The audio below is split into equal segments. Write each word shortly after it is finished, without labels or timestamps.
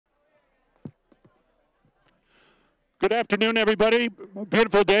Good afternoon, everybody.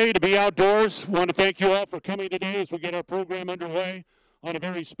 Beautiful day to be outdoors. Want to thank you all for coming today as we get our program underway on a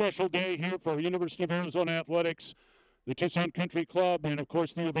very special day here for University of Arizona Athletics, the Tucson Country Club, and of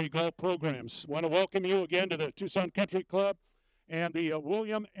course the U of A golf programs. Want to welcome you again to the Tucson Country Club and the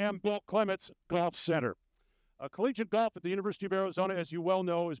William M. Bill Clements Golf Center. Collegiate golf at the University of Arizona, as you well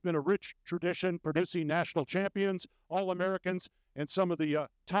know, has been a rich tradition, producing national champions, All-Americans, and some of the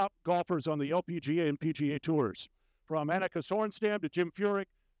top golfers on the LPGA and PGA tours. From Annika Sorenstam to Jim Furyk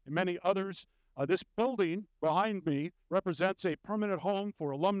and many others, this building behind me represents a permanent home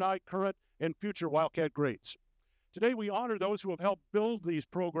for alumni, current, and future Wildcat greats. Today, we honor those who have helped build these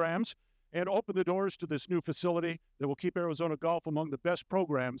programs and open the doors to this new facility that will keep Arizona golf among the best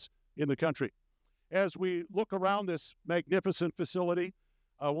programs in the country. As we look around this magnificent facility,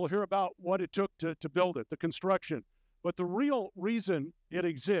 we'll hear about what it took to build it, the construction. But the real reason it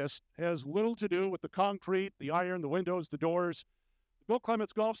exists has little to do with the concrete, the iron, the windows, the doors. The Bill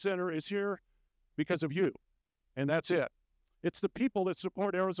Clements Golf Center is here because of you, and that's it. It's the people that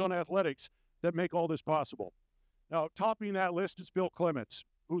support Arizona athletics that make all this possible. Now, topping that list is Bill Clements,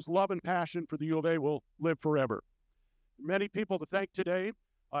 whose love and passion for the U of A will live forever. Many people to thank today.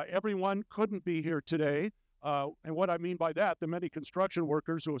 Everyone couldn't be here today, and what I mean by that, the many construction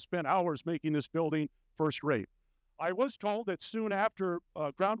workers who have spent hours making this building first rate. I was told that soon after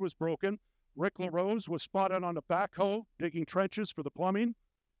ground was broken, Rick LaRose was spotted on a backhoe digging trenches for the plumbing.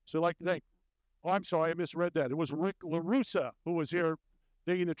 So I'd like to thank, I'm sorry, I misread that. It was Rick LaRussa who was here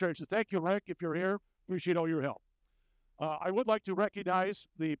digging the trenches. Thank you, Rick, if you're here. Appreciate all your help. I would like to recognize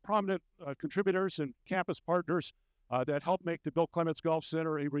the prominent contributors and campus partners that helped make the Bill Clements Golf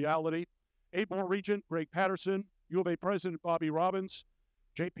Center a reality. Able Regent Greg Patterson, U of A President Bobby Robbins,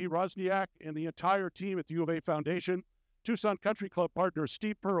 J.P. Rosniak, and the entire team at the U of A Foundation, Tucson Country Club partners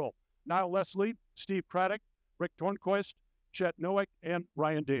Steve Pearl, Niall Leslie, Steve Craddock, Rick Tornquist, Chet Noack, and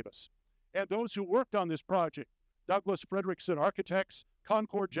Ryan Davis. And those who worked on this project, Douglas Frederickson Architects,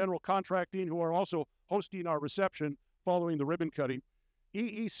 Concord General Contracting, who are also hosting our reception following the ribbon cutting,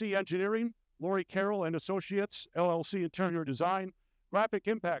 EEC Engineering, Lori Carroll and Associates, LLC Interior Design, Graphic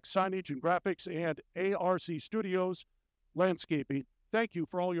Impact Signage and Graphics, and ARC Studios Landscaping. Thank you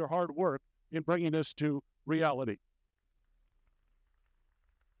for all your hard work in bringing this to reality.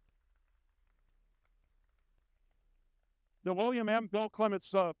 The William M. Bill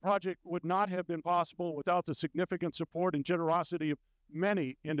Clements project would not have been possible without the significant support and generosity of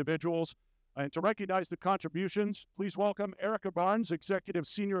many individuals. And to recognize the contributions, please welcome Erica Barnes, Executive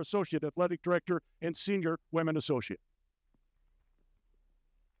Senior Associate Athletic Director and Senior Women Associate.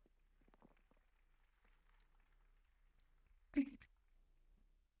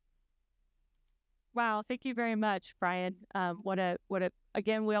 Wow, thank you very much, Brian.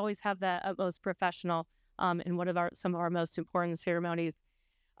 Again, we always have the utmost professional in some of our most important ceremonies.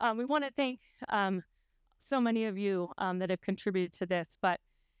 We want to thank so many of you that have contributed to this, but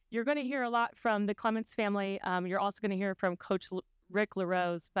you're going to hear a lot from the Clements family. You're also going to hear from Coach Rick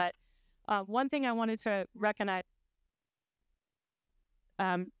LaRose. But one thing I wanted to recognize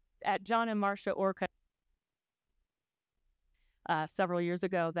at John and Marcia Orca several years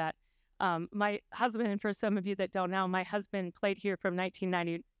ago that my husband, and for some of you that don't know, my husband played here from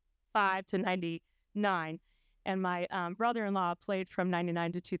 1995 to 99. And my brother-in-law played from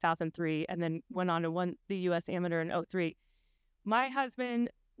 99 to 2003 and then went on to win the U.S. Amateur in 2003. My husband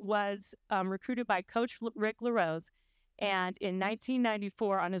was recruited by Coach Rick LaRose, and in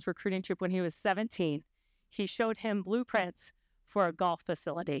 1994, on his recruiting trip when he was 17, he showed him blueprints for a golf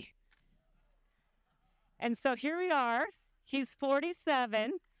facility. And so here we are. He's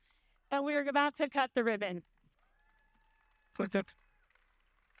 47, and we're about to cut the ribbon.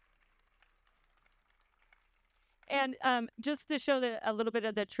 And just to show a little bit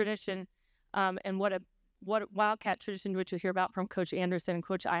of the tradition and what Wildcat tradition, which you'll hear about from Coach Anderson and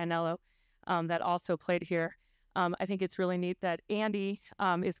Coach Iannello that also played here. I think it's really neat that Andy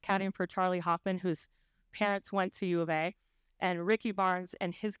is caddying for Charlie Hoffman, whose parents went to U of A, and Ricky Barnes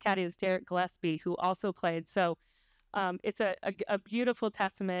and his caddy is Derek Gillespie, who also played. So it's a beautiful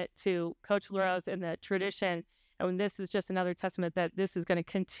testament to Coach LaRose and the tradition. And this is just another testament that this is going to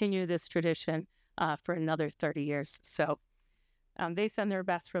continue this tradition for another 30 years. So they send their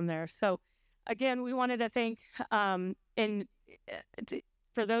best from there. So again, we wanted to thank for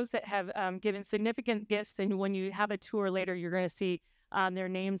those that have given significant gifts. And when you have a tour later, you're going to see their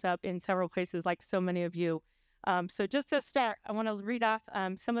names up in several places, like so many of you. So just to start, I want to read off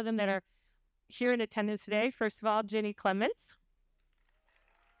some of them that are here in attendance today. First of all, Jenny Clements,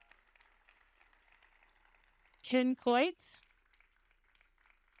 Ken Coit,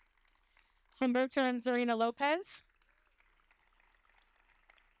 Humberto and Zarina Lopez,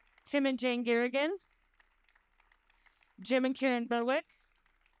 Tim and Jane Garrigan, Jim and Karen Berwick,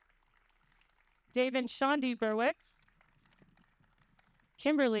 Dave and Shondi Berwick,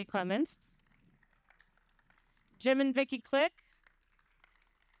 Kimberly Clements, Jim and Vicky Click,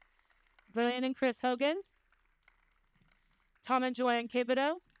 Brian and Chris Hogan, Tom and Joanne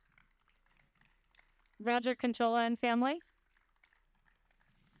Cabido, Roger Conchola and family.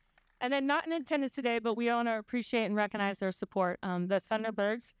 And then not in attendance today, but we want to appreciate and recognize their support. The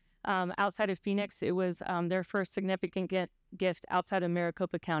Thunderbirds outside of Phoenix, it was their first significant gift outside of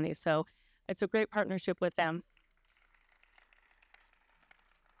Maricopa County. So it's a great partnership with them.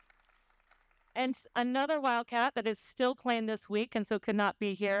 And another Wildcat that is still playing this week and so could not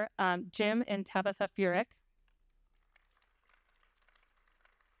be here, Jim and Tabitha Furick.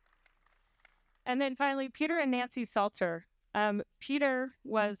 And then finally, Peter and Nancy Salter. Peter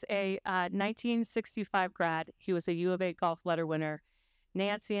was a 1965 grad. He was a U of A golf letter winner.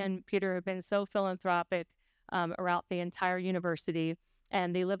 Nancy and Peter have been so philanthropic around the entire university,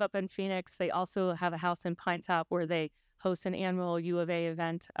 and they live up in Phoenix. They also have a house in Pine Top where they host an annual U of A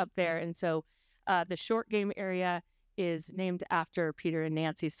event up there. And so the short game area is named after Peter and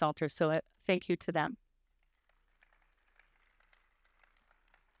Nancy Salter. So thank you to them.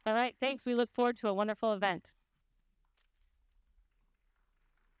 All right, thanks. We look forward to a wonderful event.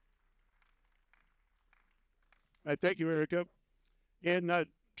 Thank you, Erica. In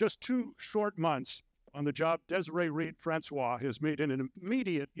just 2 short months on the job, Desiree Reed-Francois has made an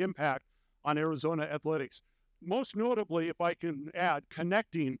immediate impact on Arizona athletics. Most notably, if I can add,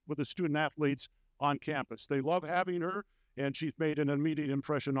 connecting with the student athletes on campus. They love having her, and she's made an immediate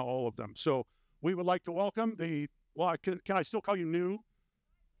impression on all of them. So we would like to welcome can I still call you new?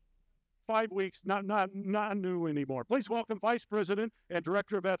 5 weeks, not new anymore. Please welcome Vice President and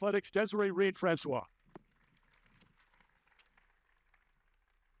Director of Athletics, Desiree Reed-Francois.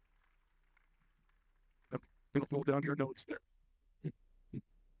 Pull down your notes there.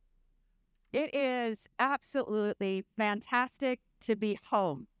 It is absolutely fantastic to be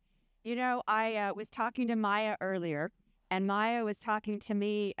home. You know, I was talking to Maya earlier, and Maya was talking to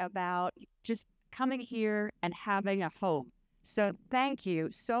me about just coming here and having a home. So thank you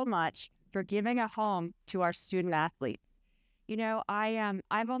so much for giving a home to our student athletes. You know,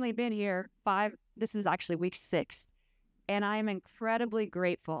 I've only been here this is actually week 6, and I am incredibly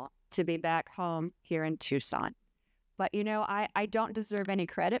grateful to be back home here in Tucson. But, you know, I don't deserve any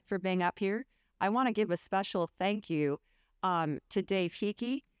credit for being up here. I want to give a special thank you to Dave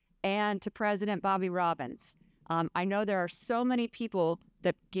Hickey and to President Bobby Robbins. I know there are so many people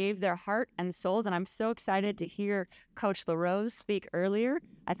that gave their heart and souls, and I'm so excited to hear Coach LaRose speak earlier.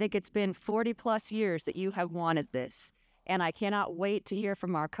 I think it's been 40 plus years that you have wanted this, and I cannot wait to hear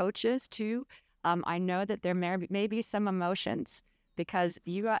from our coaches too. I know that there may be some emotions because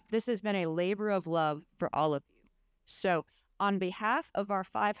this has been a labor of love for all of you. So on behalf of our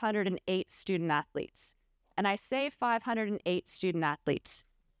 508 student athletes, and I say 508 student athletes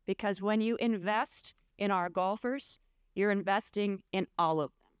because when you invest in our golfers, you're investing in all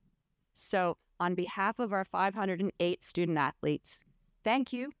of them. So on behalf of our 508 student athletes,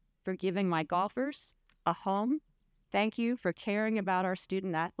 thank you for giving my golfers a home. Thank you for caring about our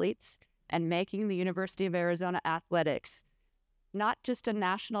student athletes and making the University of Arizona athletics not just a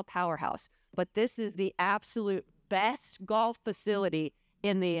national powerhouse, but this is the absolute best golf facility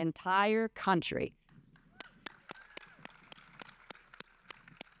in the entire country.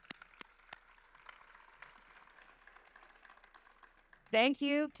 Thank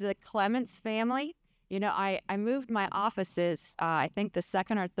you to the Clements family. You know, I moved my offices, I think the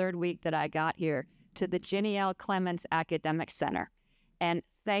second or third week that I got here, to the Ginny L. Clements Academic Center. And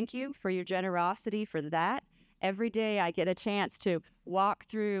thank you for your generosity for that. Every day I get a chance to walk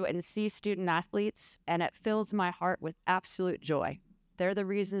through and see student athletes, and it fills my heart with absolute joy. They're the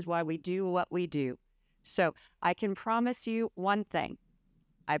reasons why we do what we do. So I can promise you one thing.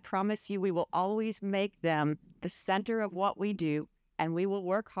 I promise you we will always make them the center of what we do, and we will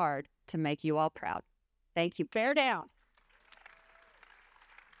work hard to make you all proud. Thank you. Bear down.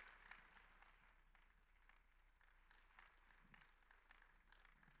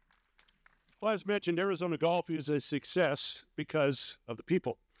 Well, as mentioned, Arizona golf is a success because of the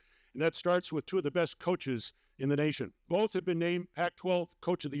people. And that starts with 2 of the best coaches in the nation. Both have been named Pac-12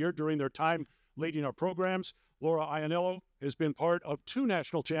 Coach of the Year during their time leading our programs. Laura Ianello has been part of 2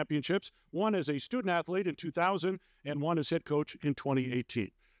 national championships, one as a student athlete in 2000 and one as head coach in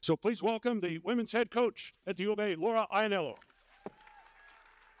 2018. So please welcome the women's head coach at the U of A, Laura Ianello.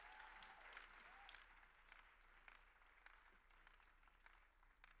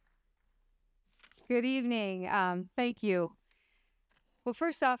 Good evening. Thank you. Well, Well,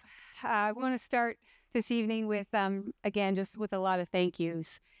 first off, I want to start this evening with, again, just with a lot of thank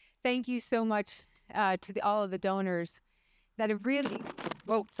yous. Thank you so much to all of the donors that have really,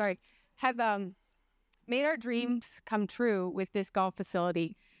 have made our dreams come true with this golf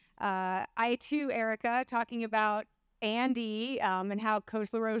facility. I too, Erica, talking about Andy and how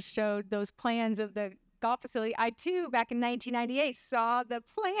Coach LaRose showed those plans of the golf facility. I too, back in 1998, saw the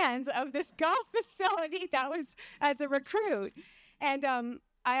plans of this golf facility. That was as a recruit. And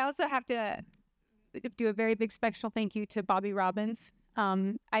I also have to do a very big special thank you to Bobby Robbins.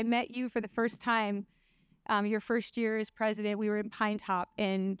 I met you for the first time your first year as president. We were in Pine Top,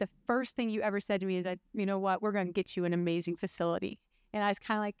 and the first thing you ever said to me is that, you know what, we're going to get you an amazing facility. And I was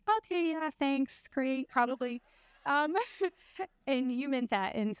kind of like, okay, yeah, thanks, great, probably. And you meant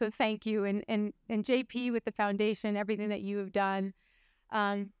that, and so thank you. And JP with the foundation, everything that you have done.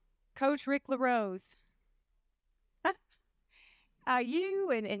 Coach Rick LaRose. You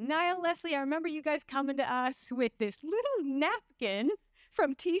and Niall Leslie, I remember you guys coming to us with this little napkin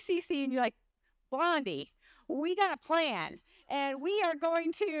from TCC, and you're like, Blondie, we got a plan, and we are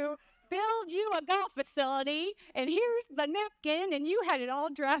going to build you a golf facility, and here's the napkin, and you had it all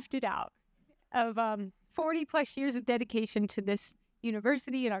drafted out of 40 plus years of dedication to this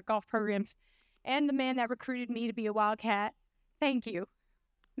university and our golf programs, and the man that recruited me to be a Wildcat. Thank you,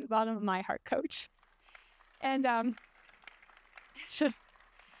 from the bottom of my heart, Coach. And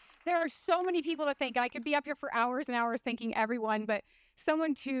there are so many people to thank. I could be up here for hours and hours thanking everyone, but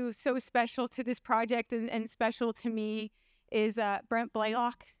someone too so special to this project and special to me is Brent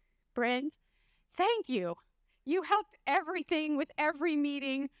Blaylock. Brent, thank you. You helped everything with every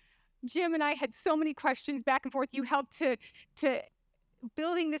meeting. Jim and I had so many questions back and forth. You helped to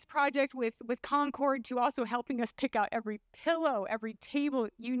building this project with Concord, to also helping us pick out every pillow, every table,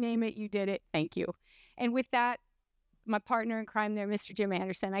 you name it, you did it. Thank you. And with that, my partner in crime there, Mr. Jim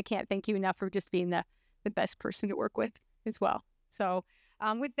Anderson, I can't thank you enough for just being the best person to work with as well. So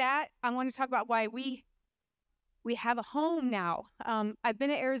with that, I want to talk about why we have a home now. I've been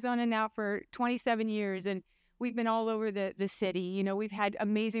in Arizona now for 27 years, and we've been all over the city. You know, we've had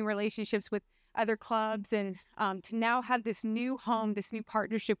amazing relationships with other clubs, and to now have this new home, this new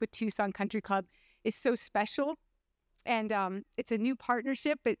partnership with Tucson Country Club is so special. And it's a new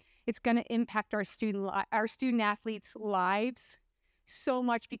partnership, but it's going to impact our student athletes' lives so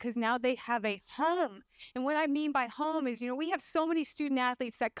much, because now they have a home. And what I mean by home is, you know, we have so many student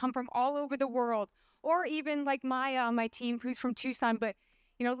athletes that come from all over the world, or even like my team who's from Tucson, but,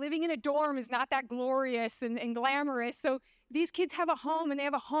 you know, living in a dorm is not that glorious and glamorous. So these kids have a home, and they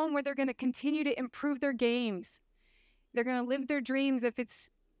have a home where they're going to continue to improve their games. They're going to live their dreams. If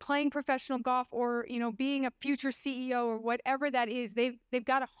it's playing professional golf, or, you know, being a future CEO, or whatever that is, they've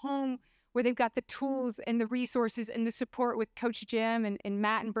got a home where they've got the tools and the resources and the support with Coach Jim and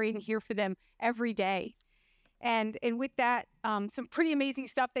Matt and Braden here for them every day. And with that, some pretty amazing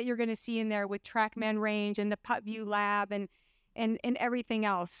stuff that you're going to see in there with TrackMan Range and the Putt View Lab and everything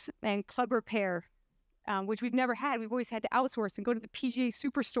else, and club repair, which we've never had. We've always had to outsource and go to the PGA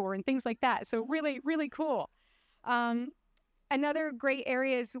Superstore and things like that. So really, really cool. Another great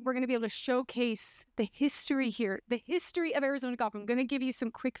area is we're going to be able to showcase the history here, the history of Arizona golf. I'm going to give you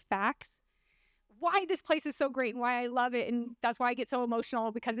some quick facts, why this place is so great and why I love it. And that's why I get so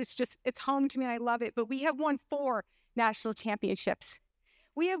emotional, because it's home to me and I love it. But we have won 4 national championships.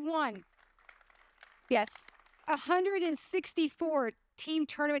 We have won, 164 team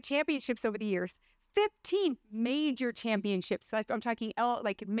tournament championships over the years. 15 major championships. I'm talking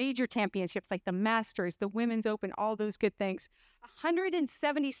like major championships, like the Masters, the Women's Open, all those good things.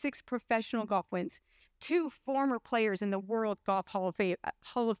 176 professional golf wins. 2 former players in the World Golf Hall of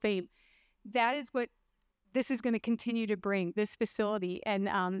Fame. That is what this is going to continue to bring, this facility.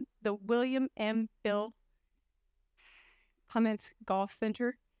 And the William M. Bill Clements Golf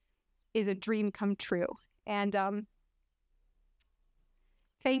Center is a dream come true. And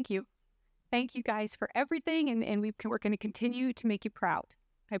thank you. Thank you guys for everything, and we're going to continue to make you proud.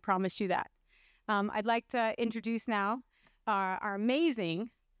 I promise you that. I'd like to introduce now our amazing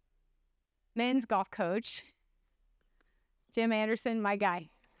men's golf coach, Jim Anderson, my guy.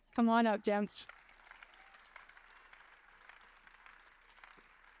 Come on up, Jim.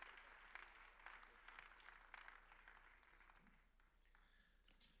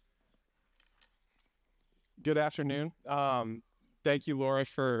 Good afternoon. Thank you, Laura,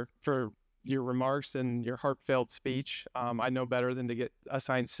 for your remarks and your heartfelt speech. I know better than to get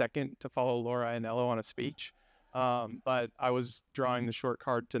assigned second to follow Laura Aiello on a speech, but I was drawing the short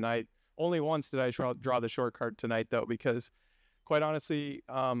card tonight. Only once did I draw the short card tonight, though, because quite honestly,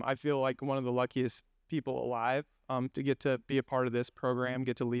 I feel like one of the luckiest people alive to get to be a part of this program,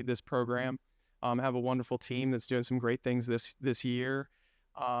 get to lead this program, have a wonderful team that's doing some great things this year,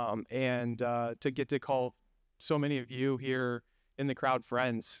 and to get to call so many of you here in the crowd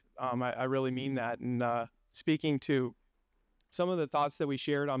friends. I really mean that. And speaking to some of the thoughts that we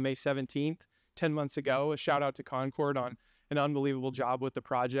shared on May 17th, 10 months ago, a shout out to Concord on an unbelievable job with the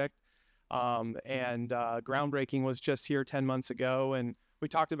project. And groundbreaking was just here 10 months ago. And we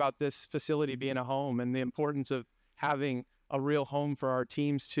talked about this facility being a home and the importance of having a real home for our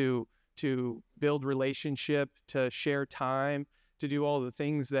teams to build relationship, to share time, to do all the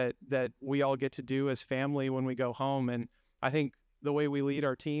things that we all get to do as family when we go home. And I think the way we lead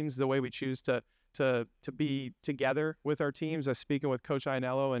our teams, the way we choose to be together with our teams, I was speaking with Coach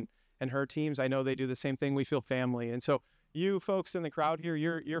Ianello and her teams, I know they do the same thing. We feel family. And so you folks in the crowd here,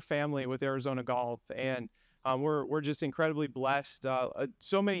 you're family with Arizona Golf. And we're just incredibly blessed.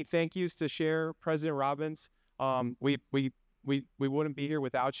 So many thank yous to share, President Robbins. We wouldn't be here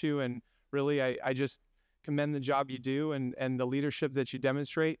without you. And really, I just commend the job you do and the leadership that you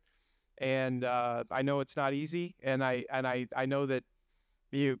demonstrate. And I know it's not easy. And I know that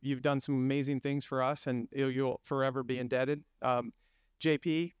you've done some amazing things for us, and you'll forever be indebted.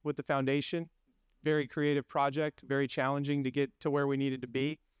 JP with the foundation, very creative project, very challenging to get to where we needed to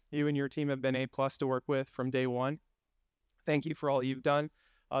be. You and your team have been A+ to work with from day one. Thank you for all you've done.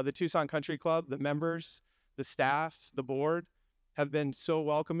 The Tucson Country Club, the members, the staff, the board have been so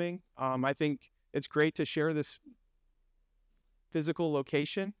welcoming. I think it's great to share this physical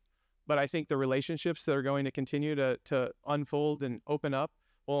location, but I think the relationships that are going to continue to unfold and open up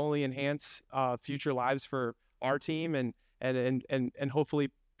will only enhance future lives for our team and hopefully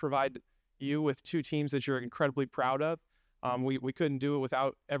provide you with two teams that you're incredibly proud of. We couldn't do it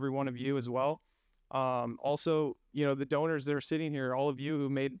without every one of you as well. Also, the donors that are sitting here, all of you who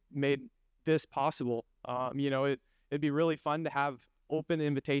made this possible. It'd be really fun to have open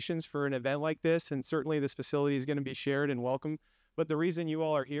invitations for an event like this, and certainly this facility is going to be shared and welcome. But the reason you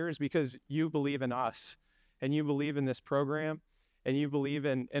all are here is because you believe in us, and you believe in this program, and you believe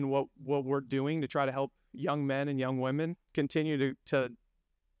in what we're doing to try to help young men and young women continue to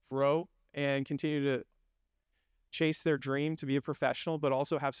grow and continue to chase their dream to be a professional, but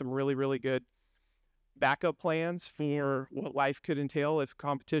also have some really, really good backup plans for what life could entail if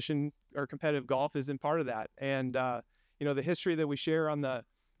competition or competitive golf isn't part of that. And, the history that we share on the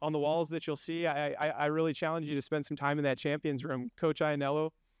walls that you'll see, I really challenge you to spend some time in that champions room. Coach Ianello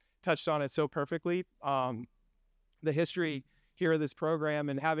touched on it so perfectly. The history here of this program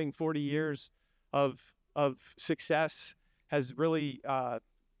and having 40 years of success has really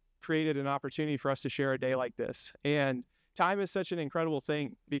created an opportunity for us to share a day like this. And time is such an incredible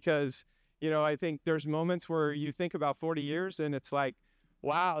thing because, I think there's moments where you think about 40 years and it's like,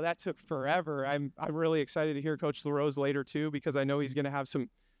 wow, that took forever. I'm really excited to hear Coach LaRose later too, because I know he's going to have some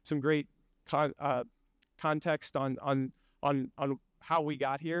great context on how we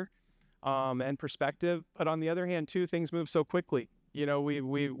got here and perspective. But on the other hand too, things move so quickly.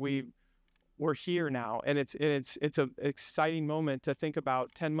 We're here now, and it's an exciting moment to think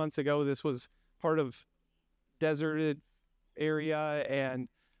about. 10 months ago, this was part of deserted area and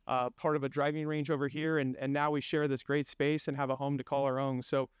part of a driving range over here, and now we share this great space and have a home to call our own.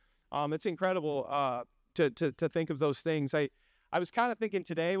 So it's incredible to think of those things. I was kind of thinking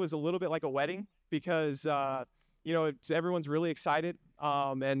today was a little bit like a wedding because everyone's really excited,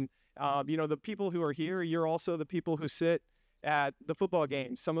 and the people who are here, you're also the people who sit at the football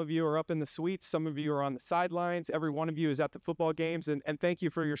games. Some of you are up in the suites, some of you are on the sidelines. Every one of you is at the football games, and thank you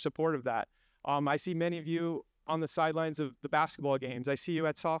for your support of that. I see many of you on the sidelines of the basketball games. I see you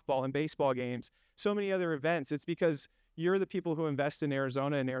at softball and baseball games, so many other events. It's because you're the people who invest in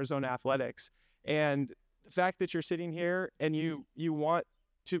Arizona and Arizona athletics. And the fact that you're sitting here and you want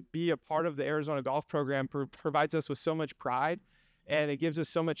to be a part of the Arizona golf program provides us with so much pride, and it gives us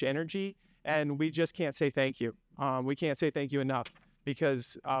so much energy, and we just can't say thank you. We can't say thank you enough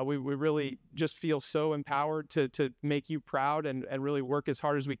because we really just feel so empowered to make you proud and really work as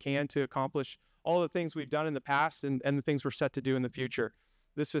hard as we can to accomplish all the things we've done in the past and the things we're set to do in the future.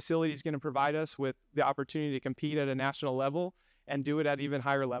 This facility is going to provide us with the opportunity to compete at a national level and do it at even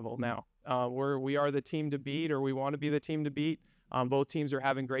higher level now. We are the team to beat, or we want to be the team to beat. Both teams are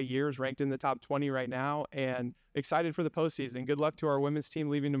having great years, ranked in the top 20 right now, and excited for the postseason. Good luck to our women's team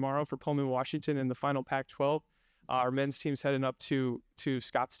leaving tomorrow for Pullman, Washington in the final Pac-12. Our men's team's heading up to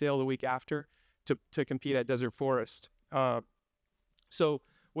Scottsdale the week after to compete at Desert Forest. So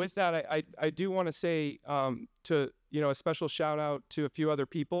with that, I do want to say a special shout out to a few other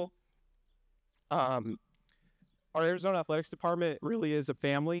people. Our Arizona Athletics Department really is a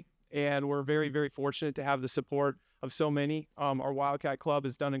family, and we're very, very fortunate to have the support of so many. Our Wildcat Club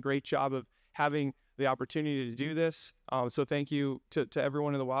has done a great job of having the opportunity to do this. So thank you to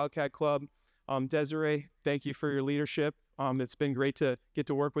everyone in the Wildcat Club. Desiree, thank you for your leadership. It's been great to get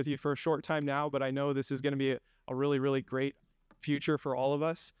to work with you for a short time now, but I know this is going to be a really, really great future for all of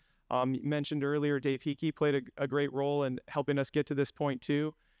us. You mentioned earlier, Dave Hickey played a great role in helping us get to this point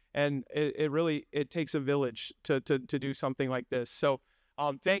too. And it really takes a village to do something like this. So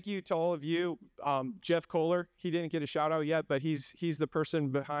thank you to all of you. Jeff Kohler, he didn't get a shout out yet, but he's the person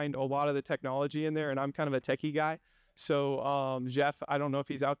behind a lot of the technology in there, and I'm kind of a techie guy. So Jeff, I don't know if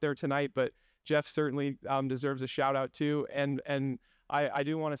he's out there tonight, but Jeff certainly deserves a shout out too. And I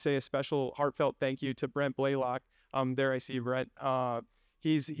do want to say a special heartfelt thank you to Brent Blaylock. There I see Brent.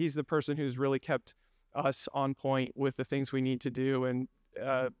 He's the person who's really kept us on point with the things we need to do, and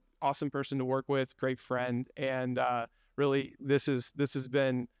awesome person to work with, great friend, and really this has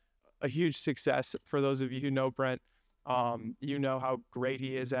been a huge success for those of you who know Brent. You know how great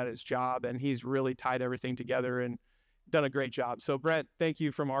he is at his job, and he's really tied everything together and done a great job. So Brent, thank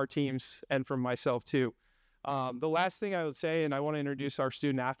you from our teams and from myself too. The last thing I would say, and I want to introduce our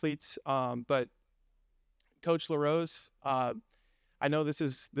student athletes, but Coach LaRose, I know this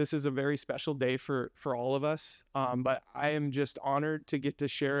is a very special day for all of us, but I am just honored to get to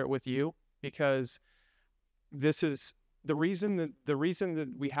share it with you, because this is the reason that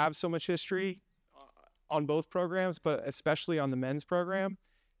we have so much history on both programs, but especially on the men's program,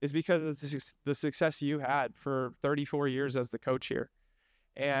 is because of the success you had for 34 years as the coach here.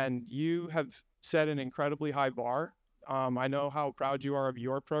 And you have set an incredibly high bar. I know how proud you are of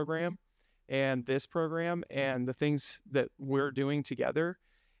your program and this program and the things that we're doing together.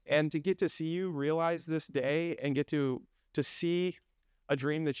 And to get to see you realize this day and get to see a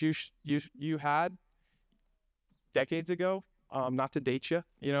dream that you had decades ago, not to date you,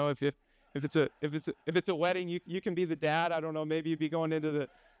 you know, if it's a wedding, you can be the dad. I don't know, maybe you'd be going into the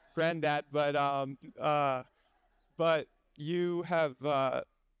granddad, but you have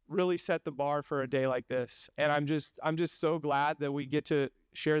really set the bar for a day like this. And I'm just so glad that we get to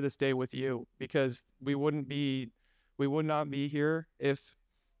share this day with you, because we would not be here if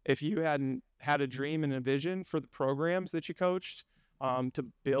you hadn't had a dream and a vision for the programs that you coached, to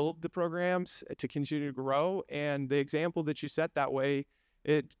build the programs, to continue to grow. And the example that you set that way,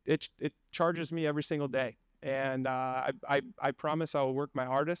 it charges me every single day. And I promise I will work my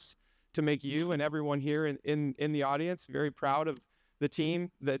hardest to make you and everyone here in the audience very proud of the team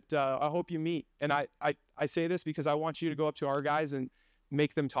that I hope you meet. And I say this because I want you to go up to our guys and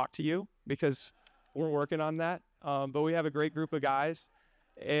make them talk to you, because we're working on that. But we have a great group of guys,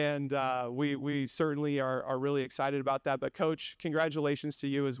 and we certainly are really excited about that. But Coach, congratulations to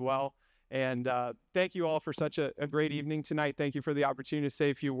you as well. And thank you all for such a great evening tonight. Thank you for the opportunity to say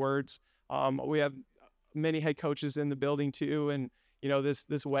a few words. We have many head coaches in the building too. And, you know,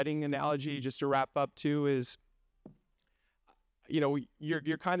 this wedding analogy, just to wrap up too, is, you know,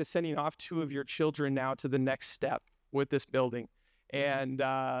 you're kind of sending off two of your children now to the next step with this building. And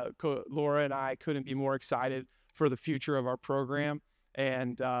Laura and I couldn't be more excited for the future of our program.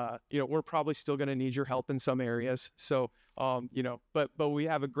 And, you know, we're probably still going to need your help in some areas. So, you know, but we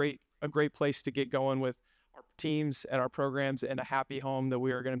have a great place to get going with our teams and our programs, and a happy home that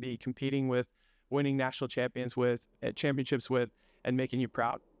we are going to be competing with, winning national championships with, and making you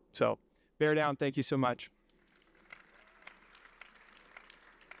proud. So bear down. Thank you so much.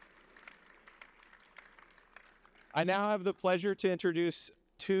 I now have the pleasure to introduce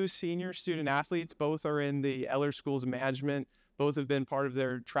two senior student athletes. Both are in the Eller Schools of Management. Both have been part of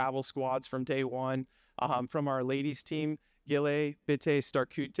their travel squads from day one. From our ladies team, Gile Bitte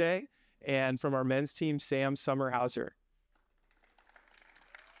Starkute, and from our men's team, Sam Summerhauser.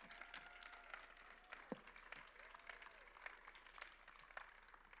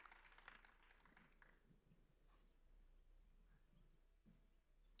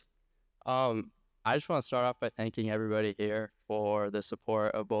 I just want to start off by thanking everybody here for the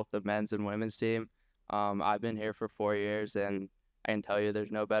support of both the men's and women's team. I've been here for 4 years, and I can tell you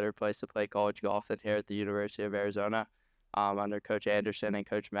there's no better place to play college golf than here at the University of Arizona. Under Coach Anderson and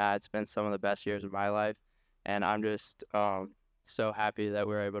Coach Matt, it's been some of the best years of my life, and I'm just so happy that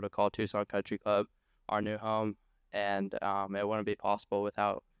we're able to call Tucson Country Club our new home, and it wouldn't be possible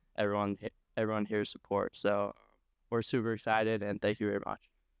without everyone here's support. So we're super excited, and thank you very much.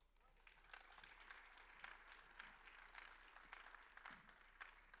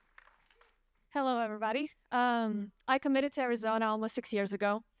 Hello, everybody. I committed to Arizona almost 6 years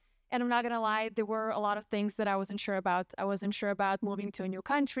ago, and I'm not going to lie, there were a lot of things that I wasn't sure about. I wasn't sure about moving to a new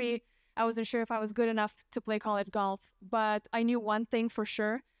country. I wasn't sure if I was good enough to play college golf, but I knew one thing for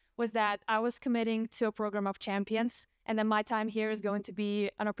sure was that I was committing to a program of champions, and then my time here is going to be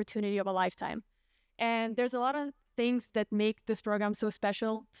an opportunity of a lifetime. And there's a lot of things that make this program so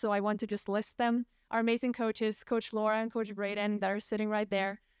special, so I want to just list them. Our amazing coaches, Coach Laura and Coach Braden, that are sitting right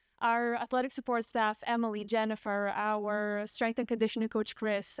there. Our athletic support staff, Emily, Jennifer, our strength and conditioning coach,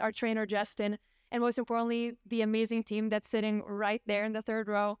 Chris, our trainer, Justin, and most importantly, the amazing team that's sitting right there in the third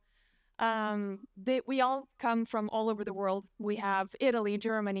row. We all come from all over the world. We have Italy,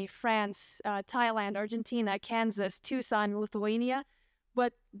 Germany, France, Thailand, Argentina, Kansas, Tucson, Lithuania.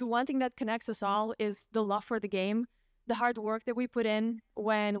 But the one thing that connects us all is the love for the game, the hard work that we put in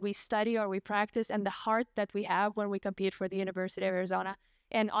when we study or we practice, and the heart that we have when we compete for the University of Arizona.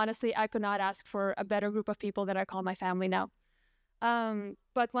 And honestly, I could not ask for a better group of people that I call my family now.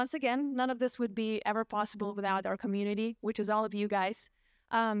 But once again, none of this would be ever possible without our community, which is all of you guys.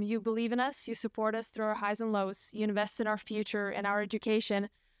 You believe in us, you support us through our highs and lows, you invest in our future and our education,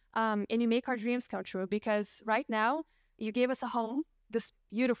 and you make our dreams come true, because right now you gave us a home, this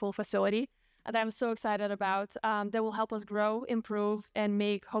beautiful facility that I'm so excited about, that will help us grow, improve, and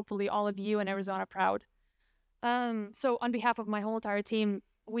make hopefully all of you in Arizona proud. So on behalf of my whole entire team,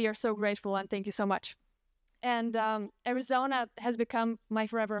 we are so grateful and thank you so much. And Arizona has become my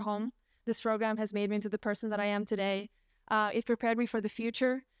forever home. This program has made me into the person that I am today. It prepared me for the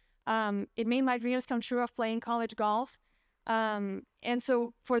future. It made my dreams come true of playing college golf. And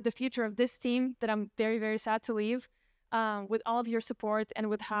so for the future of this team that I'm very, very sad to leave, with all of your support and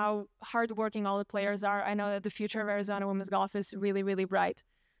with how hardworking all the players are, I know that the future of Arizona women's golf is really, really bright.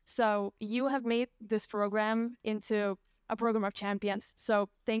 So you have made this program into a program of champions. So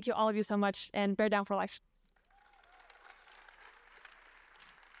thank you, all of you, so much, and bear down for life.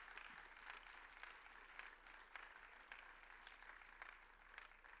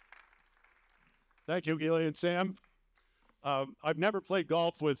 Thank you, Gilly and Sam. I've never played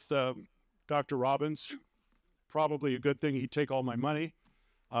golf with Dr. Robbins. Probably a good thing he'd take all my money.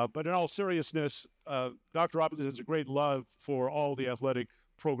 But in all seriousness, Dr. Robbins has a great love for all the athletic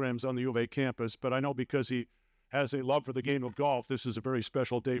programs on the U of A campus, but I know because he has a love for the game of golf, this is a very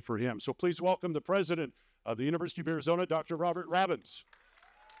special day for him. So please welcome the president of the University of Arizona, Dr. Robert Robbins.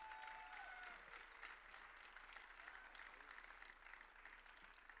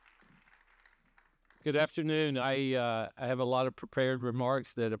 Good afternoon. I have a lot of prepared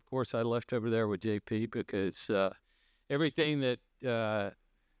remarks that, of course, I left over there with JP because everything that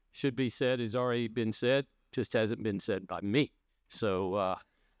should be said has already been said, just hasn't been said by me. So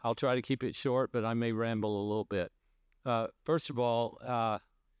I'll try to keep it short, but I may ramble a little bit. First of all,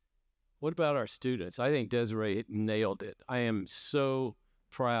 what about our students? I think Desiree nailed it. I am so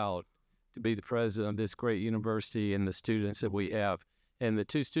proud to be the president of this great university and the students that we have. And the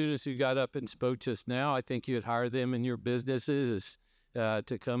two students who got up and spoke just now, I think you'd hire them in your businesses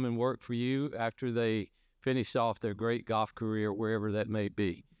to come and work for you after they finish off their great golf career, wherever that may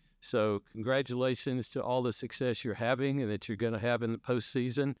be. So congratulations to all the success you're having and that you're going to have in the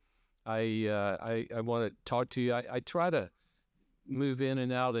postseason. I want to talk to you. I try to move in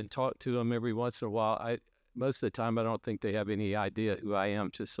and out and talk to them every once in a while. Most of the time, I don't think they have any idea who I am,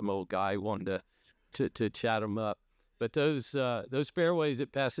 just some old guy wanting to chat them up. But those fairways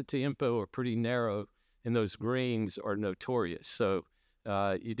at Pasatiempo are pretty narrow, and those greens are notorious. So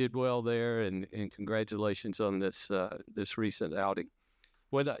you did well there, and congratulations on this recent outing.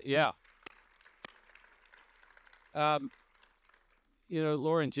 Laura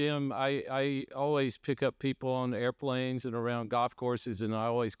and Jim, I always pick up people on airplanes and around golf courses, and I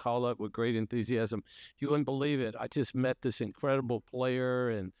always call up with great enthusiasm. You wouldn't believe it. I just met this incredible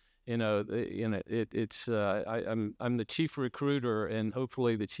player, and I'm the chief recruiter and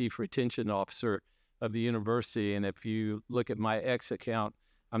hopefully the chief retention officer of the university. And if you look at my X account,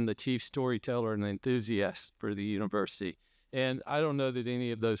 I'm the chief storyteller and enthusiast for the university. And I don't know that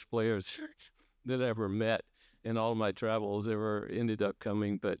any of those players that I ever met in all of my travels ever ended up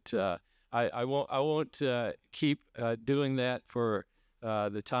coming, but I won't keep doing that for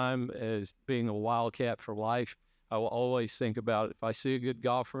the time as being a Wildcat for life. I will always think about if I see a good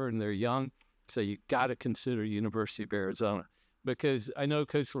golfer and they're young, say you got to consider University of Arizona, because I know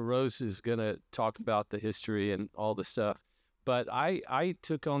Coach LaRose is going to talk about the history and all the stuff, but I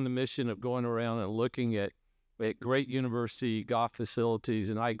took on the mission of going around and looking at great university golf facilities,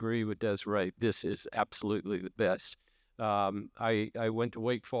 and I agree with Desiree. This is absolutely the best. I went to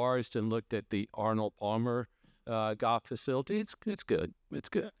Wake Forest and looked at the Arnold Palmer golf facility. It's good. It's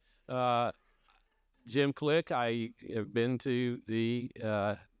good. Jim Click, I have been to the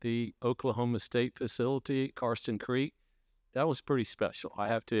Oklahoma State facility, Karsten Creek. That was pretty special, I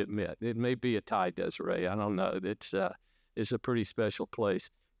have to admit. It may be a tie, Desiree. I don't know. It's a pretty special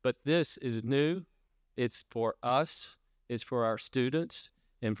place. But this is new. It's for us. It's for our students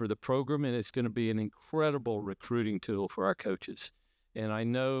and for the program, and it's going to be an incredible recruiting tool for our coaches. And I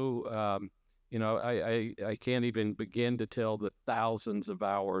know, I can't even begin to tell the thousands of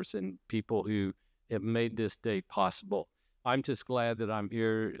hours and people who have made this day possible. I'm just glad that I'm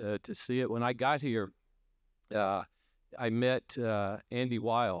here to see it. When I got here, I met Andy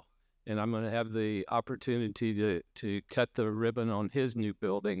Weil, and I'm going to have the opportunity to cut the ribbon on his new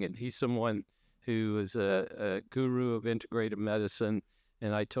building. And he's someone who is a guru of integrative medicine.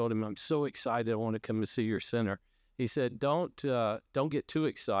 And I told him, I'm so excited. I want to come and see your center. He said, don't get too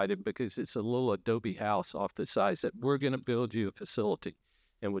excited because it's a little Adobe house off the size that we're going to build you a facility.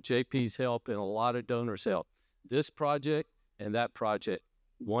 And with JP's help and a lot of donors' help, this project and that project,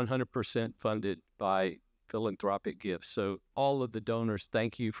 100% funded by philanthropic gifts. So all of the donors,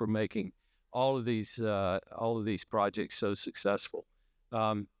 thank you for making all of these projects so successful.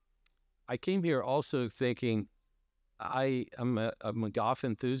 I came here also thinking I'm a golf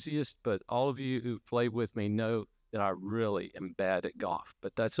enthusiast, but all of you who've played with me know that I really am bad at golf,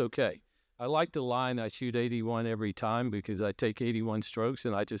 but that's okay. I like the line, I shoot 81 every time because I take 81 strokes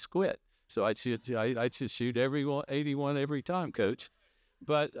and I just quit. So I just shoot 81 every time, Coach.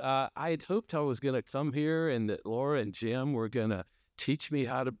 But I had hoped I was going to come here and that Laura and Jim were going to teach me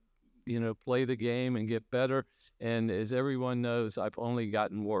how to, play the game and get better. And as everyone knows, I've only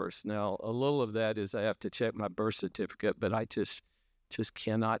gotten worse. Now, a little of that is I have to check my birth certificate, but I just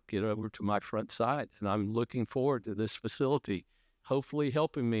cannot get over to my front side. And I'm looking forward to this facility, hopefully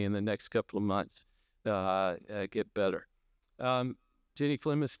helping me in the next couple of months get better. Jenny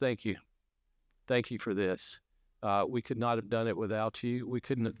Clements, thank you. Thank you for this. We could not have done it without you. We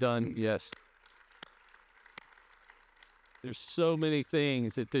couldn't have done, yes. There's so many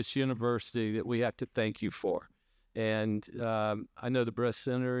things at this university that we have to thank you for. And I know the Breast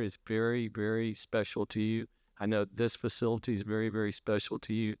Center is very, very special to you. I know this facility is very, very special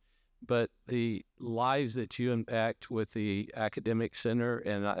to you. But the lives that you impact with the academic center,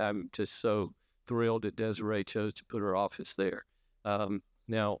 and I'm just so thrilled that Desiree chose to put her office there.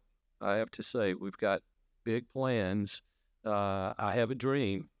 Now, I have to say, we've got big plans. I have a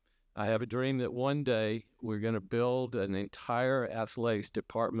dream. I have a dream that one day we're going to build an entire athletics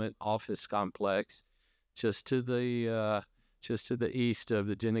department office complex just to the east of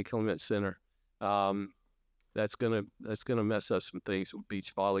the Jenny Clements Center. That's gonna mess up some things with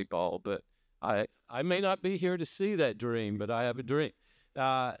beach volleyball, but I may not be here to see that dream, but I have a dream.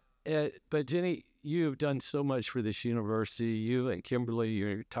 But Jenny, you have done so much for this university. You and Kimberly,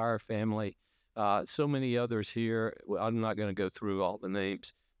 your entire family, so many others here. I'm not going to go through all the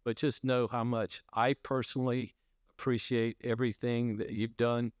names, but just know how much I personally appreciate everything that you've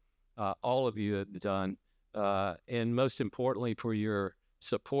done, all of you have done, and most importantly for your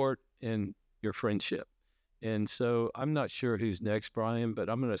support and your friendship. And so I'm not sure who's next, Brian, but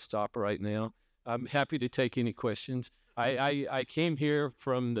I'm going to stop right now. I'm happy to take any questions. I came here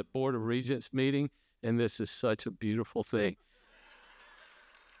from the Board of Regents meeting, and this is such a beautiful thing.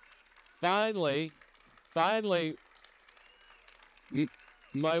 Finally,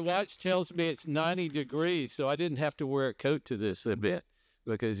 my watch tells me it's 90 degrees, so I didn't have to wear a coat to this event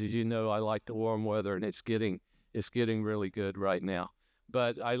because, as you know, I like the warm weather, and it's getting really good right now.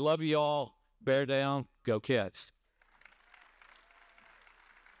 But I love you all. Bear down. Go Cats.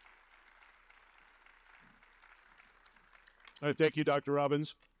 All right, thank you, Dr.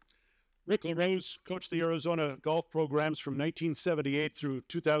 Robbins. Rick LaRose coached the Arizona golf programs from 1978 through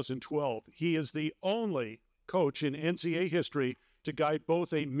 2012. He is the only coach in NCAA history to guide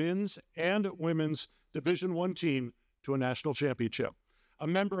both a men's and women's Division I team to a national championship. A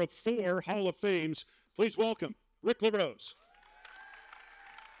member of 4 Hall of Fames, please welcome Rick LaRose.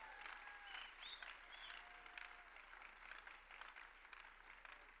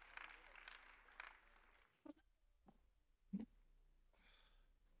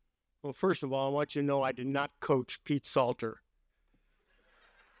 Well, first of all, I want you to know I did not coach Pete Salter.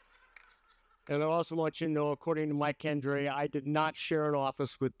 And I also want you to know, according to Mike Andrea, I did not share an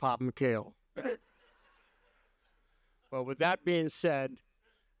office with Pop McHale. Well, with that being said,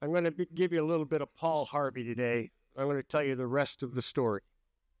 I'm going to give you a little bit of Paul Harvey today. I'm going to tell you the rest of the story.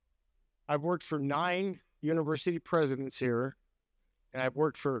 I've worked for 9 university presidents here, and I've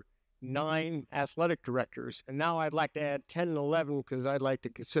worked for 9 athletic directors, and now I'd like to add 10 and 11 because I'd like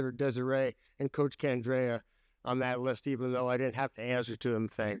to consider Desiree and Coach Candrea on that list, even though I didn't have to answer to them,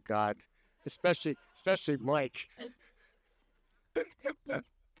 thank God, especially Mike.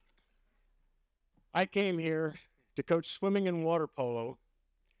 I came here to coach swimming and water polo,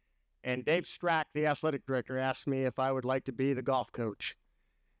 and Dave Strack, the athletic director, asked me if I would like to be the golf coach.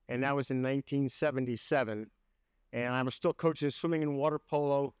 and that was in 1977. And I was still coaching swimming and water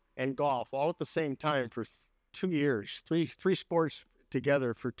polo and golf all at the same time for 2 years, three sports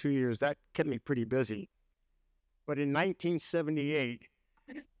together for 2 years. That kept me pretty busy. But in 1978,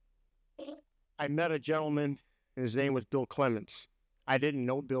 I met a gentleman, and his name was Bill Clements. I didn't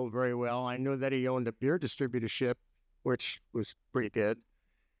know Bill very well. I knew that he owned a beer distributorship, which was pretty good.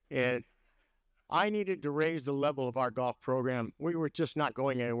 And I needed to raise the level of our golf program. We were just not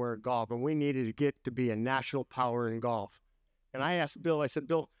going anywhere in golf, and we needed to get to be a national power in golf. And I asked Bill, I said,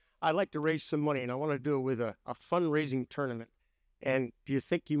 Bill, I'd like to raise some money, and I want to do it with a fundraising tournament. And do you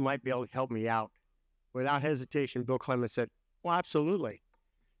think you might be able to help me out? Without hesitation, Bill Clements said, well, absolutely.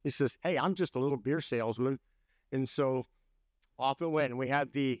 He says, hey, I'm just a little beer salesman. And so off it went. And we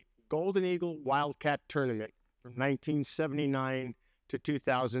had the Golden Eagle Wildcat tournament from 1979 to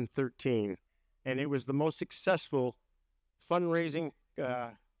 2013. And it was the most successful fundraising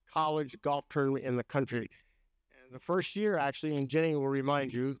college golf tournament in the country. And the first year, actually, and Jenny will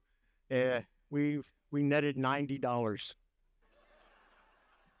remind you, we netted $90.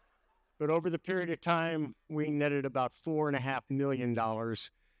 But over the period of time, we netted about $4.5 million.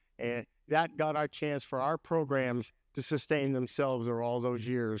 And that got our chance for our programs to sustain themselves over all those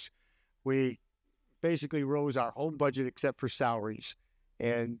years. We basically rose our whole budget except for salaries.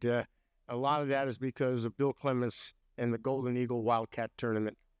 And a lot of that is because of Bill Clements and the Golden Eagle Wildcat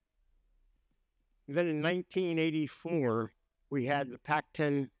tournament. Then in 1984, we had the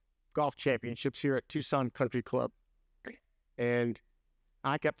Pac-10 golf championships here at Tucson Country Club. And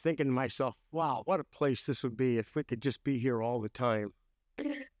I kept thinking to myself, wow, what a place this would be if we could just be here all the time.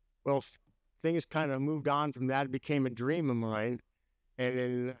 Well, things kind of moved on from that. It became a dream of mine.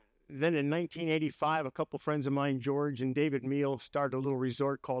 And then in 1985, a couple friends of mine, George and David Meal, started a little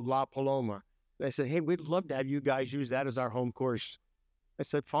resort called La Paloma. They said, hey, we'd love to have you guys use that as our home course. I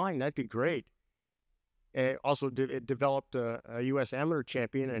said, fine, that'd be great. It also it developed a U.S. amateur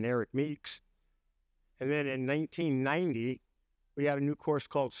champion in Eric Meeks. And then in 1990, we had a new course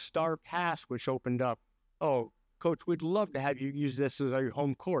called Star Pass, which opened up. Oh, Coach, we'd love to have you use this as our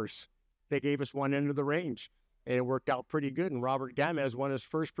home course. They gave us one end of the range, and it worked out pretty good. And Robert Gamez won his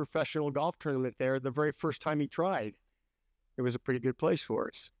first professional golf tournament there the very first time he tried. It was a pretty good place for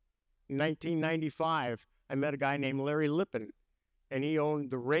us. In 1995, I met a guy named Larry Lippin, and he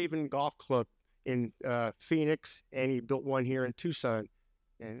owned the Raven Golf Club in Phoenix, and he built one here in Tucson.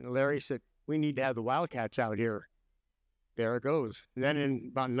 And Larry said, we need to have the Wildcats out here. There it goes. And then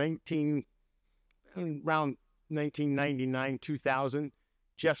in about around 1999, 2000,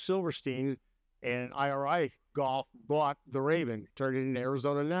 Jeff Silverstein and IRI Golf bought the Raven, turned it into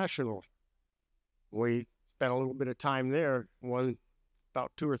Arizona National. We spent a little bit of time there, won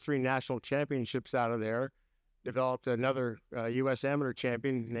about 2 or 3 national championships out of there, developed another U.S. amateur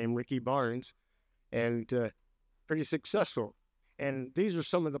champion named Ricky Barnes, and pretty successful. And these are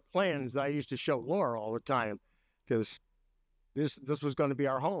some of the plans that I used to show Laura all the time, because this was going to be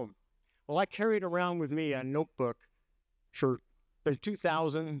our home. Well, I carried around with me a notebook from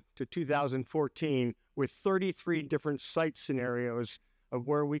 2000 to 2014 with 33 different site scenarios of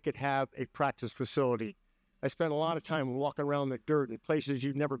where we could have a practice facility. I spent a lot of time walking around the dirt in places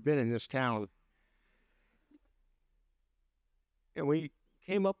you've never been in this town. And we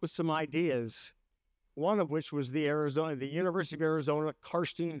came up with some ideas, one of which was the University of Arizona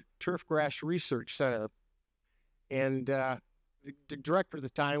Karsten Turfgrass Research Center. And the director at the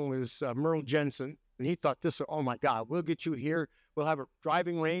time was Merle Jensen, and he thought this, oh my God, we'll get you here. We'll have a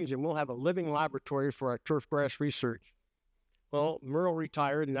driving range and we'll have a living laboratory for our turfgrass research. Well, Merle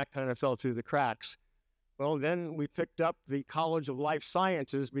retired and that kind of fell through the cracks. Well, then we picked up the College of Life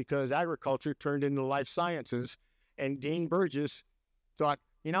Sciences because agriculture turned into life sciences. And Dean Burgess thought,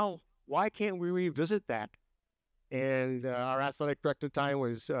 you know, why can't we revisit that? And our athletic director at the time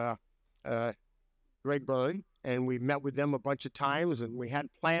was Greg Byrne. And we met with them a bunch of times, and we had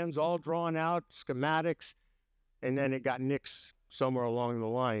plans all drawn out, schematics, and then it got nixed somewhere along the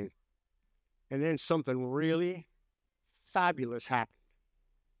line. And then something really fabulous happened.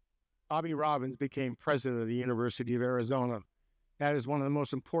 Bobby Robbins became president of the University of Arizona. That is one of the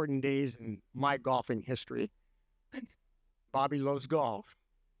most important days in my golfing history. Bobby loves golf,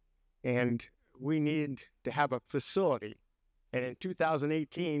 and we needed to have a facility. And in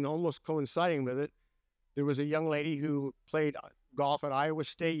 2018, almost coinciding with it, there was a young lady who played golf at Iowa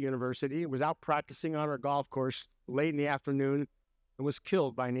State University, was out practicing on her golf course late in the afternoon, and was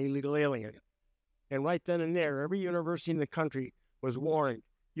killed by an illegal alien. And right then and there, every university in the country was warned,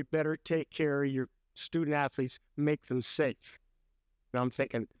 you better take care of your student athletes, make them safe. And I'm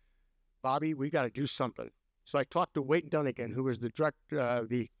thinking, Bobby, we got to do something. So I talked to Wade Dunnigan, who was the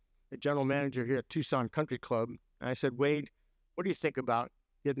the general manager here at Tucson Country Club. And I said, Wade, what do you think about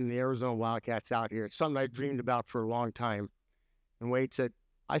getting the Arizona Wildcats out here? It's something I dreamed about for a long time. And Wade said,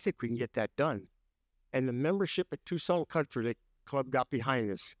 I think we can get that done. And the membership at Tucson Country Club got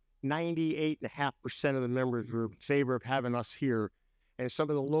behind us. 98.5% of the members were in favor of having us here. And some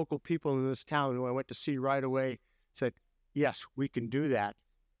of the local people in this town who I went to see right away said, yes, we can do that.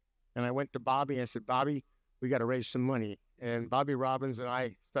 And I went to Bobby and I said, Bobby, we got to raise some money. And Bobby Robbins and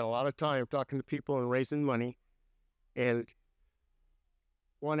I spent a lot of time talking to people and raising money. And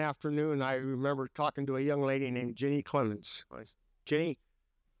one afternoon, I remember talking to a young lady named Jenny Clements. I said, Jenny,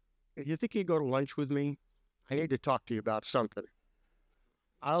 you think you'd go to lunch with me? I need to talk to you about something.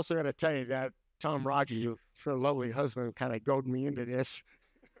 I also got to tell you that Tom Rogers, your lovely husband, kind of goaded me into this.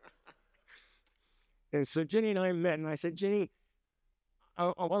 And so Jenny and I met, and I said, Jenny, I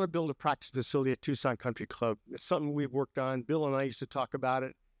want to build a practice facility at Tucson Country Club. It's something we've worked on. Bill and I used to talk about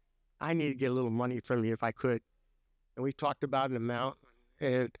it. I need to get a little money from you if I could. And we talked about an amount,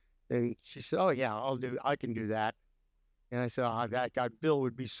 and she said, oh, yeah, I can do that. And I said, oh, that guy Bill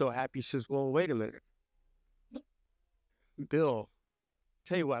would be so happy. He says, well, wait a minute. Bill,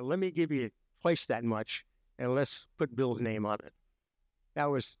 tell you what, let me give you twice that much, and let's put Bill's name on it.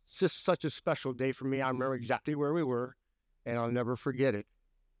 That was just such a special day for me. I remember exactly where we were, and I'll never forget it.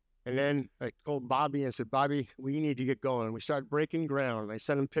 And then I told Bobby and said, Bobby, we need to get going. We started breaking ground. I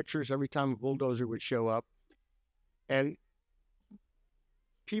sent him pictures every time a bulldozer would show up. And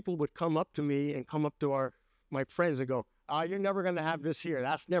people would come up to me and come up to my friends and go, oh, you're never going to have this here.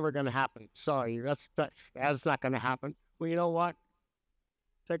 That's never going to happen. Sorry, that's not going to happen. Well, you know what?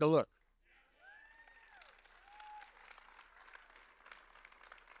 Take a look.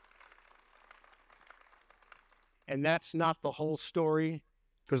 And that's not the whole story,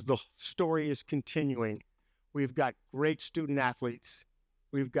 because the story is continuing. We've got great student athletes.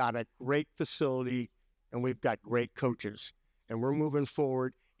 We've got a great facility, and we've got great coaches. And we're moving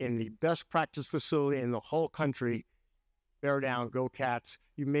forward in the best practice facility in the whole country. Bear down, go Cats.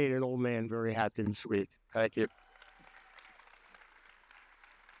 You made an old man very happy this week. Thank you.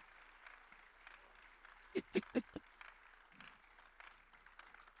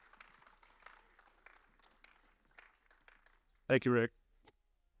 Thank you, Rick.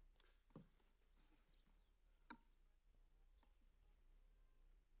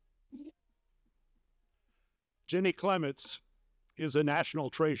 Jenny Clements is a national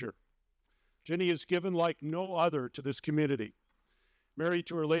treasure. Jenny is given like no other to this community. Married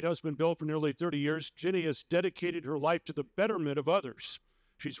to her late husband, Bill, for nearly 30 years, Jenny has dedicated her life to the betterment of others.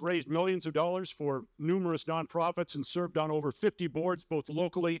 She's raised millions of dollars for numerous nonprofits and served on over 50 boards, both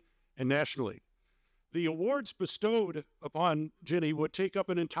locally and nationally. The awards bestowed upon Jenny would take up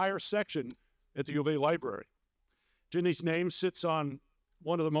an entire section at the U of A library. Jenny's name sits on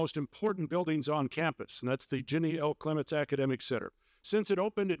one of the most important buildings on campus, and that's the Jenny L. Clements Academic Center. Since it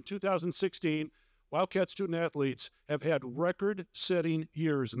opened in 2016, Wildcat student athletes have had record-setting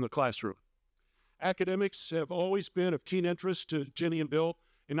years in the classroom. Academics have always been of keen interest to Jenny and Bill.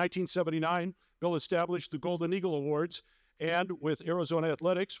 In 1979, Bill established the Golden Eagle Awards, and with Arizona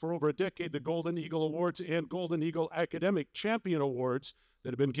Athletics for over a decade, the Golden Eagle Awards and Golden Eagle Academic Champion Awards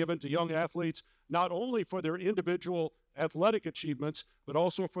that have been given to young athletes, not only for their individual athletic achievements, but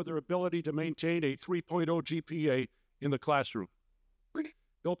also for their ability to maintain a 3.0 GPA in the classroom.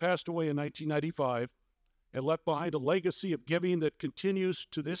 Bill passed away in 1995 and left behind a legacy of giving that continues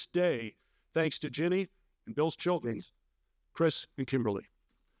to this day, thanks to Jenny and Bill's children, Chris and Kimberly.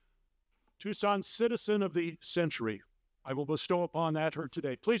 Tucson Citizen of the Century. I will bestow upon her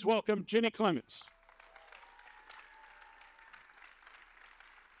today. Please welcome Jenny Clements.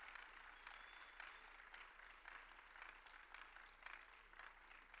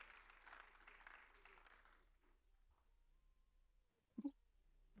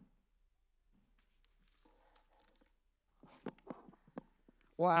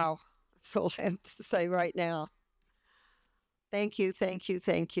 Wow, that's all I have to say right now. Thank you, thank you,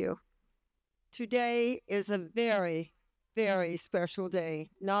 thank you. Today is a very, very special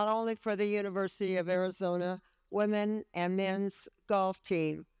day, not only for the University of Arizona women and men's golf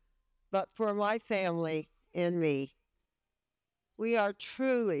team, but for my family and me. We are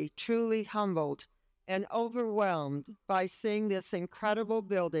truly, truly humbled and overwhelmed by seeing this incredible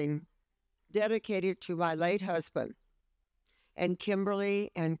building dedicated to my late husband and Kimberly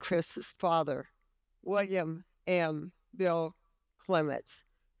and Chris's father, William M. Bill Clements,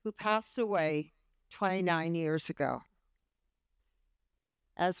 who passed away 29 years ago.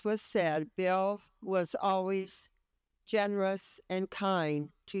 As was said, Bill was always generous and kind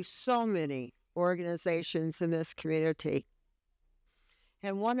to so many organizations in this community.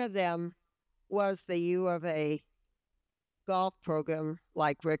 And one of them was the U of A golf program,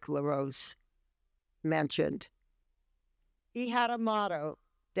 like Rick LaRose mentioned. He had a motto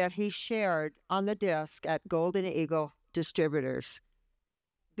that he shared on the desk at Golden Eagle Distributors: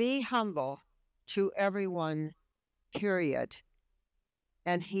 be humble to everyone, period.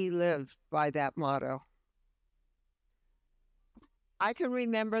 And he lived by that motto. I can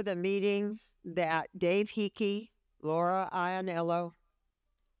remember the meeting that Dave Hickey, Laura Ianello,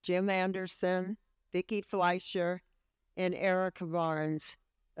 Jim Anderson, Vicki Fleischer, and Erica Barnes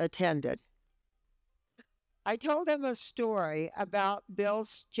attended. I told them a story about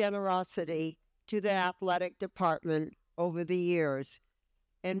Bill's generosity to the athletic department over the years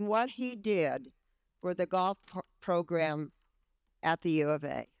and what he did for the golf program at the U of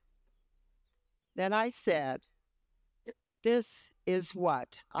A. Then I said, this is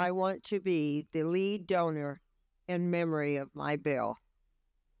what I want to be the lead donor in memory of my Bill.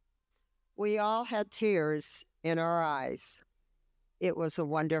 We all had tears in our eyes. It was a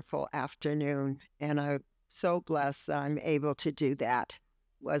wonderful afternoon, and I'm so blessed that I'm able to do that,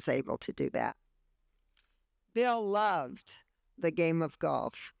 was able to do that. Bill loved the game of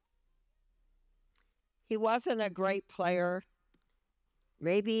golf. He wasn't a great player.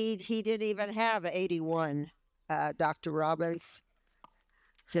 Maybe he didn't even have 81, Dr. Robbins.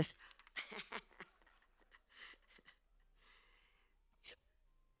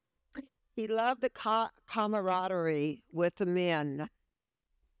 He loved the camaraderie with the men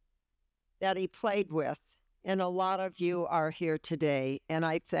that he played with, and a lot of you are here today, and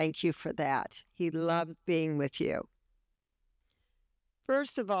I thank you for that. He loved being with you.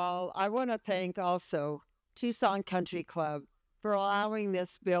 First of all, I want to thank also Tucson Country Club for allowing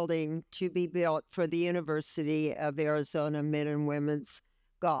this building to be built for the University of Arizona Men and Women's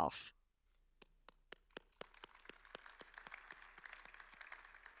Golf.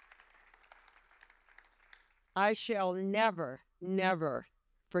 I shall never, never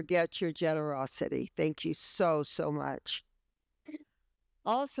forget your generosity. Thank you so, so much.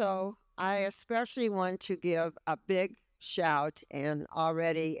 Also, I especially want to give a big shout, and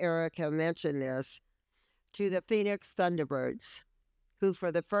already Erica mentioned this, to the Phoenix Thunderbirds, who for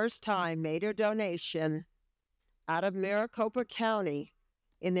the first time made a donation out of Maricopa County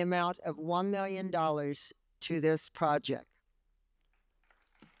in the amount of $1 million to this project.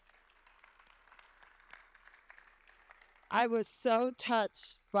 I was so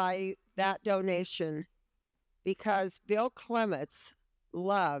touched by that donation because Bill Clements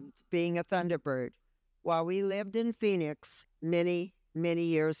loved being a Thunderbird while we lived in Phoenix many, many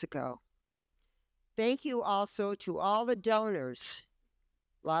years ago. Thank you also to all the donors.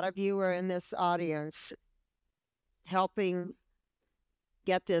 A lot of you are in this audience helping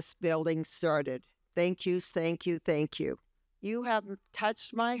get this building started. Thank you, thank you, thank you. You have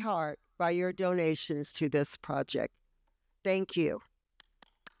touched my heart by your donations to this project. Thank you.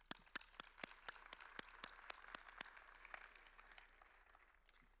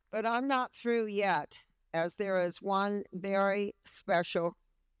 But I'm not through yet, as there is one very special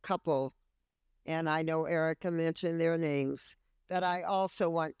couple, and I know Erica mentioned their names, that I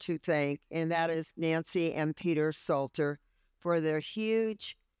also want to thank, and that is Nancy and Peter Salter for their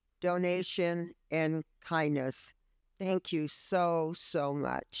huge donation and kindness. Thank you so, so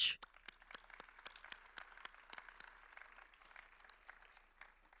much.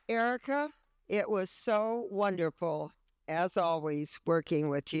 Erica, it was so wonderful, as always, working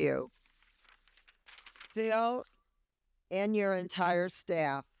with you. Phil and your entire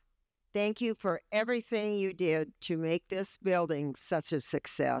staff, thank you for everything you did to make this building such a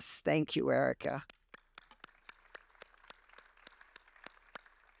success. Thank you, Erica.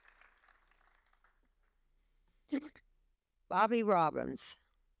 Bobby Robbins,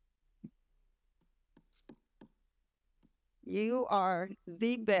 you are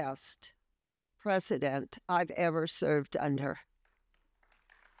the best president I've ever served under.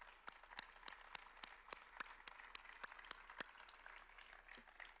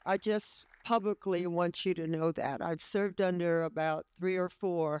 I just publicly want you to know that. I've served under about 3 or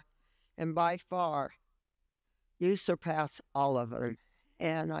 4, and by far, you surpass all of them.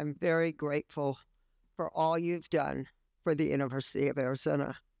 And I'm very grateful for all you've done for the University of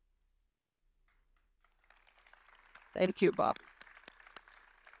Arizona. Thank you, Bob.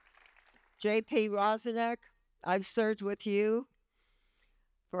 J.P. Rozenek, I've served with you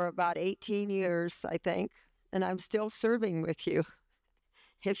for about 18 years, I think, and I'm still serving with you,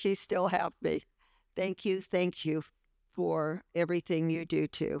 if you still have me. Thank you for everything you do,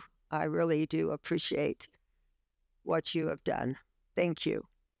 too. I really do appreciate what you have done. Thank you.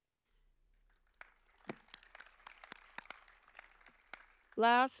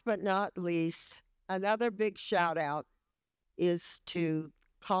 Last but not least, another big shout out is to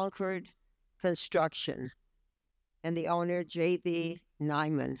Concord Construction and the owner, J.V.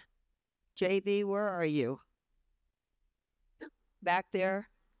 Nyman. J.V., where are you? Back there?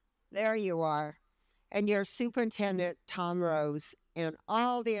 There you are. And your superintendent, Tom Rose, and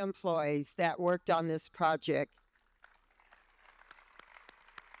all the employees that worked on this project.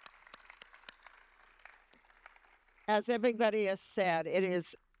 As everybody has said, it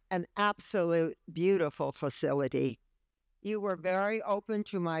is an absolute beautiful facility. You were very open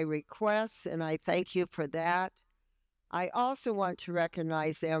to my requests, and I thank you for that. I also want to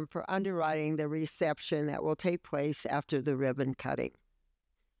recognize them for underwriting the reception that will take place after the ribbon cutting.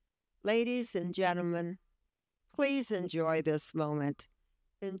 Ladies and gentlemen, please enjoy this moment.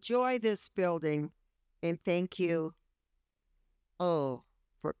 Enjoy this building, and thank you, for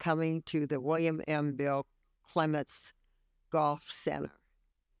coming to the William M. Bill Clements Golf Center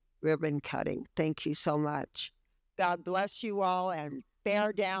ribbon cutting. Thank you so much. God bless you all, and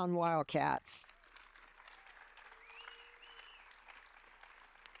bear down, Wildcats.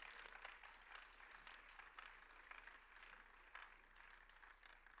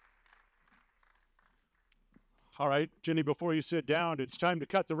 All right, Jenny, before you sit down, it's time to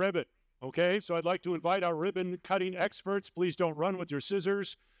cut the ribbon, okay? So I'd like to invite our ribbon cutting experts. Please don't run with your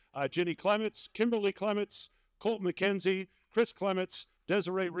scissors. Jenny Clements, Kimberly Clements, Colt McKenzie, Chris Clements,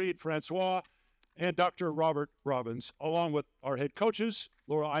 Desiree Reed Francois, and Dr. Robert Robbins, along with our head coaches,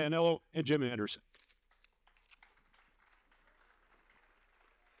 Laura Iannello and Jim Anderson.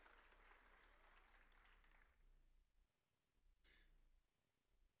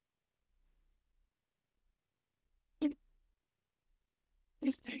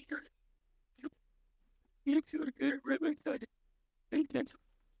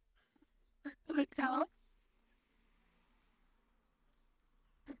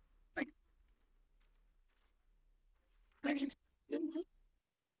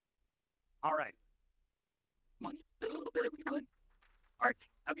 All right. Art,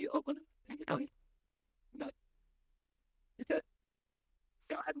 have you opened it? No. Is it?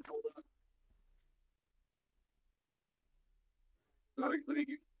 Yeah, I haven't told them.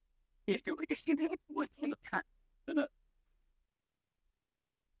 If you just give it what you cut.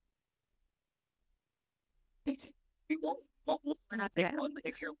 We won't not that one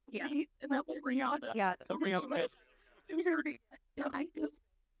picture. Yeah, and that will bring out Yeah. bring out this. Yeah, I do.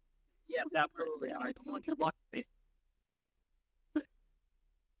 Yeah, that probably I don't want to block this.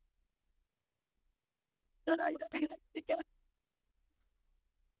 Then I yeah.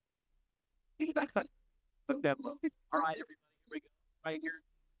 He's back fun. All right, everybody, here we go. Right here.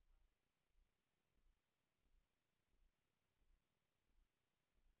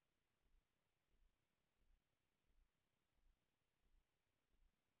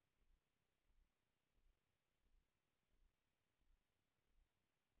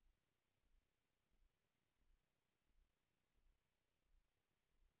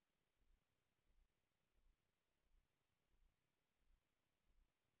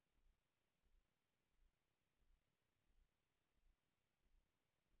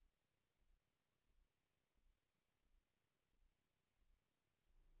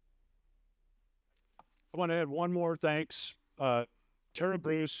 I want to add one more thanks. Tara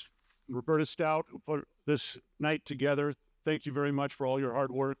Bruce, Roberta Stout, who put this night together. Thank you very much for all your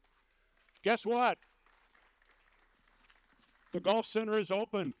hard work. Guess what? The Golf Center is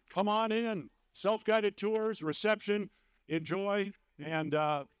open. Come on in. Self-guided tours, reception, enjoy, and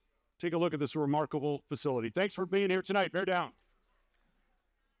take a look at this remarkable facility. Thanks for being here tonight. Bear down.